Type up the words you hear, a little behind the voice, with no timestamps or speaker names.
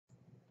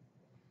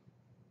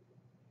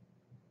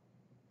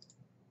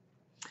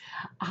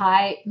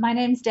Hi, my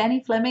name's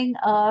Danny Fleming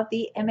of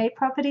the MA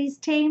Properties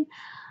team.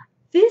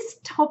 This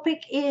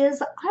topic is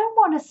I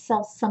want to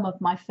sell some of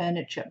my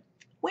furniture.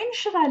 When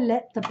should I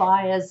let the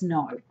buyers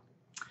know?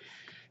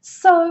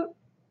 So,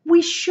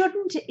 we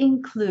shouldn't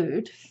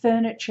include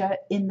furniture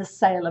in the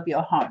sale of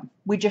your home.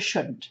 We just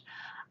shouldn't.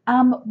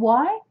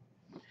 Why?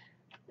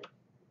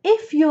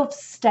 If you've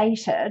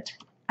stated,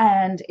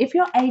 and if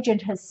your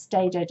agent has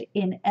stated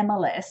in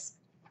MLS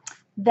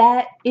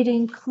that it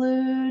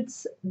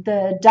includes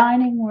the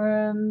dining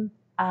room,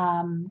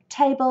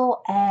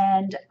 table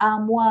and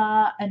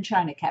armoire and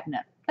china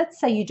cabinet. Let's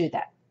say you do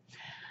that.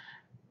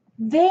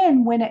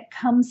 Then when it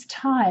comes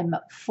time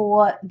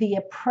for the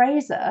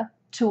appraiser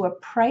to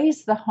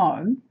appraise the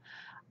home,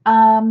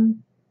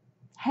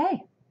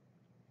 hey,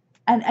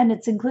 and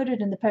it's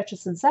included in the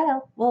purchase and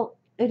sale, well,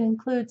 it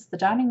includes the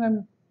dining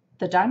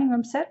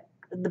room set,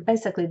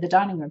 basically the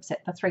dining room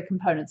set, the three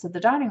components of the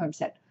dining room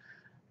set.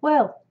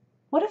 Well,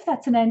 what if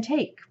that's an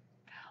antique?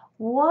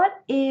 What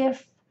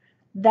if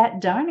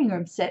that dining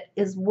room set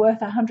is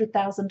worth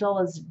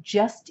 $100,000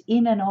 just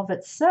in and of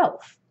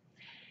itself?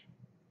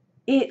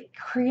 It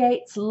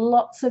creates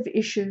lots of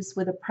issues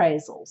with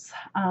appraisals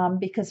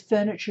because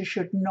furniture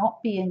should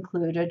not be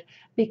included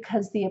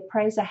because the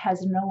appraiser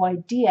has no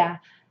idea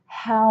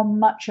how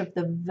much of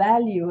the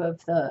value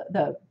of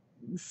the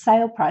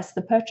sale price,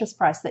 the purchase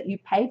price that you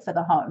paid for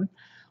the home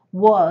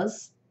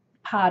was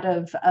part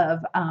of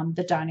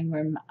the dining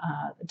room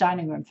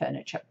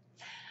furniture.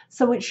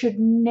 So it should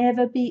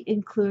never be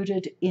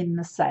included in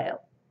the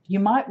sale. You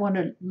might want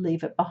to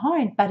leave it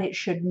behind, but it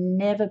should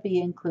never be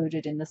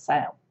included in the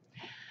sale.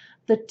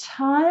 The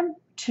time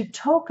to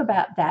talk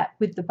about that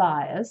with the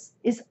buyers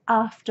is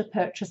after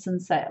purchase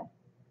and sale.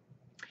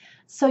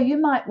 So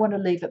you might want to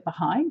leave it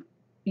behind.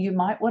 You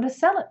might want to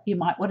sell it. You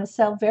might want to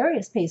sell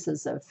various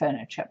pieces of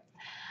furniture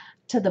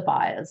to the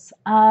buyers.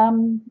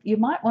 You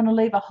might want to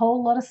leave a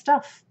whole lot of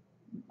stuff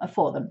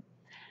for them.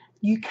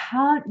 You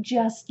can't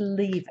just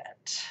leave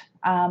it.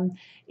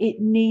 It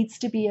needs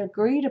to be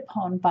agreed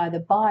upon by the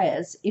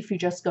buyers if you're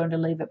just going to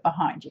leave it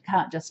behind. You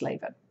can't just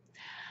leave it.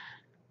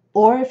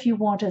 Or if you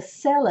want to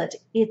sell it,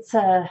 it's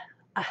a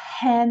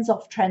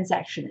hands-off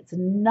transaction. It's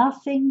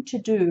nothing to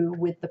do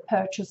with the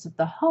purchase of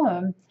the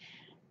home.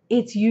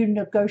 It's you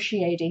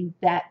negotiating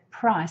that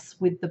price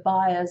with the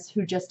buyers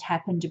who just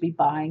happen to be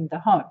buying the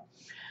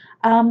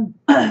home.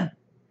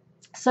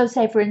 So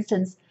say, for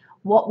instance,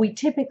 what we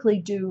typically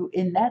do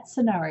in that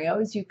scenario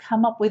is you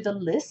come up with a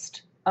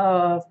list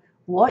of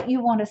what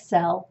you want to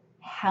sell,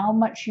 how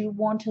much you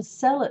want to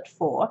sell it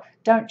for.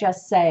 Don't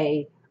just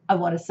say, I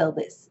want to sell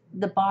this.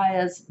 The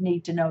buyers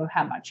need to know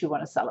how much you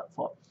want to sell it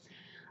for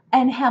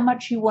and how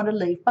much you want to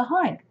leave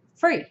behind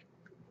free.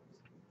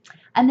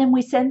 And then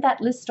we send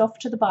that list off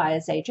to the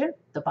buyer's agent.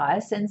 The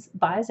buyer's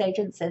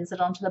agent sends it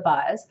on to the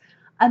buyers,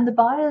 and the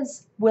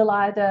buyers will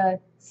either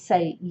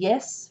say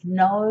yes,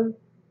 no,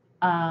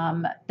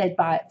 they'd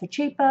buy it for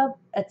cheaper,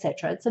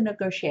 etc. It's a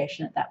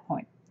negotiation at that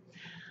point.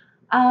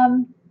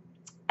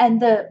 And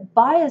the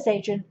buyer's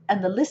agent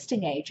and the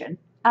listing agent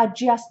are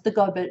just the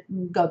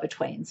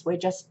go-betweens. We're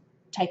just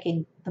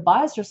taking the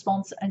buyer's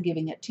response and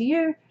giving it to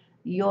you.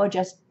 You're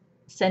just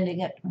sending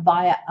it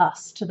via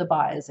us to the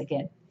buyers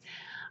again.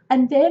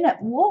 And then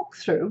at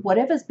walkthrough,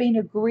 whatever's been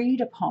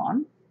agreed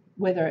upon,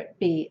 whether it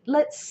be,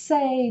 let's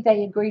say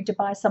they agreed to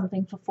buy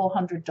something for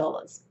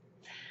 $400,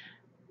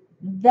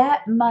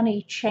 that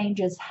money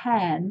changes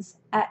hands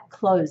at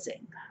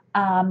closing.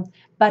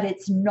 But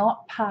it's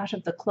not part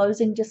of the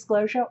closing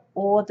disclosure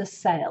or the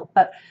sale.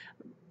 But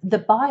the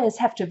buyers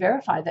have to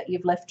verify that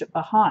you've left it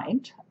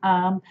behind.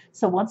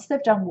 So once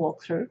they've done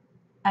walkthrough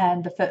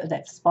and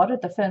they've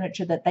spotted the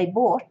furniture that they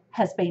bought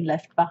has been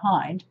left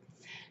behind,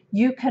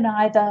 you can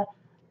either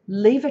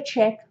leave a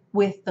check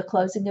with the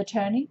closing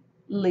attorney,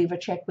 leave a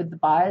check with the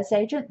buyer's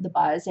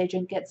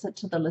agent gets it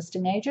to the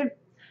listing agent,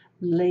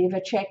 leave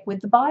a check with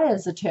the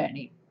buyer's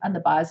attorney, and the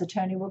buyer's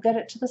attorney will get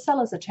it to the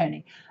seller's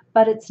attorney.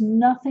 But it's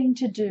nothing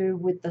to do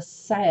with the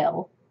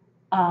sale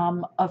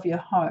of your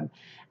home.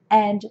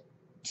 And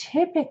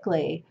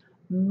typically,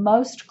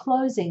 most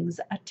closings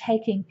are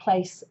taking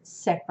place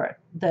separate.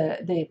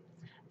 The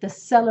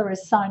seller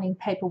is signing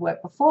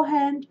paperwork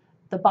beforehand,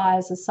 the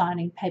buyers are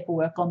signing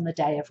paperwork on the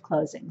day of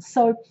closing.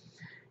 So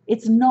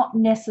it's not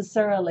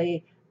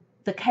necessarily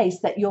the case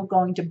that you're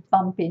going to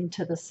bump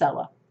into the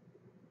seller.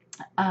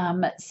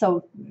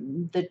 So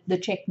the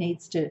check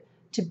needs to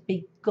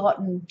be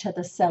gotten to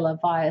the seller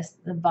via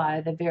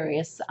the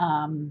various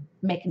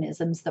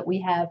mechanisms that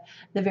we have,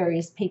 the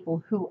various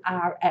people who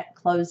are at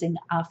closing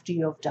after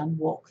you've done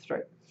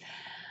walkthrough.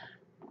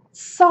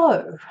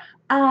 So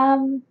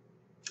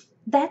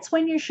that's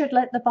when you should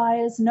let the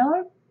buyers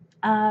know.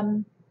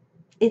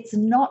 It's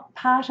not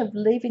part of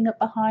leaving it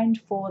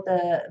behind for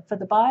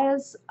the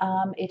buyers.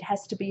 It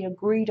has to be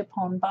agreed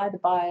upon by the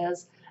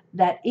buyers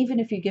that even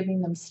if you're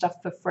giving them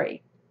stuff for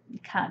free, you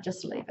can't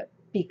just leave it,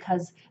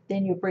 because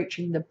then you're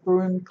breaching the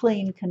broom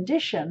clean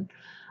condition.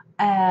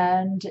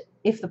 And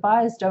if the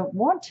buyers don't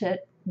want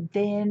it,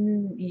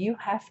 then you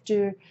have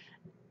to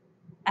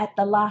at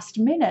the last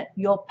minute,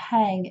 you're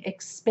paying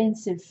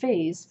expensive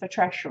fees for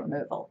trash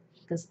removal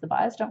because the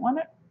buyers don't want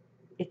it.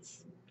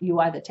 You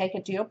either take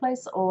it to your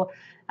place or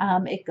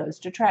it goes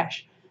to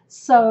trash.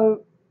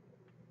 So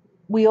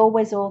we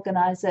always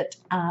organise it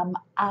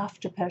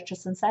after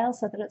purchase and sale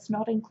so that it's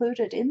not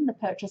included in the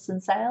purchase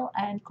and sale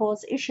and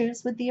cause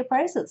issues with the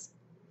appraisers.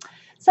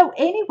 So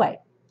anyway,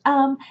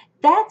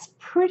 that's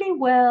pretty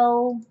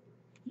well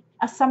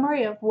a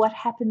summary of what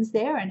happens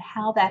there and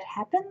how that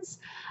happens.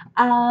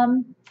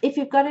 If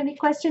you've got any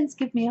questions,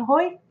 give me a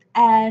hoy,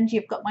 and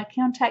you've got my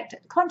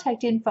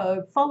contact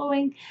info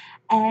following,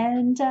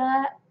 and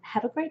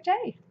have a great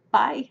day.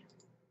 Bye.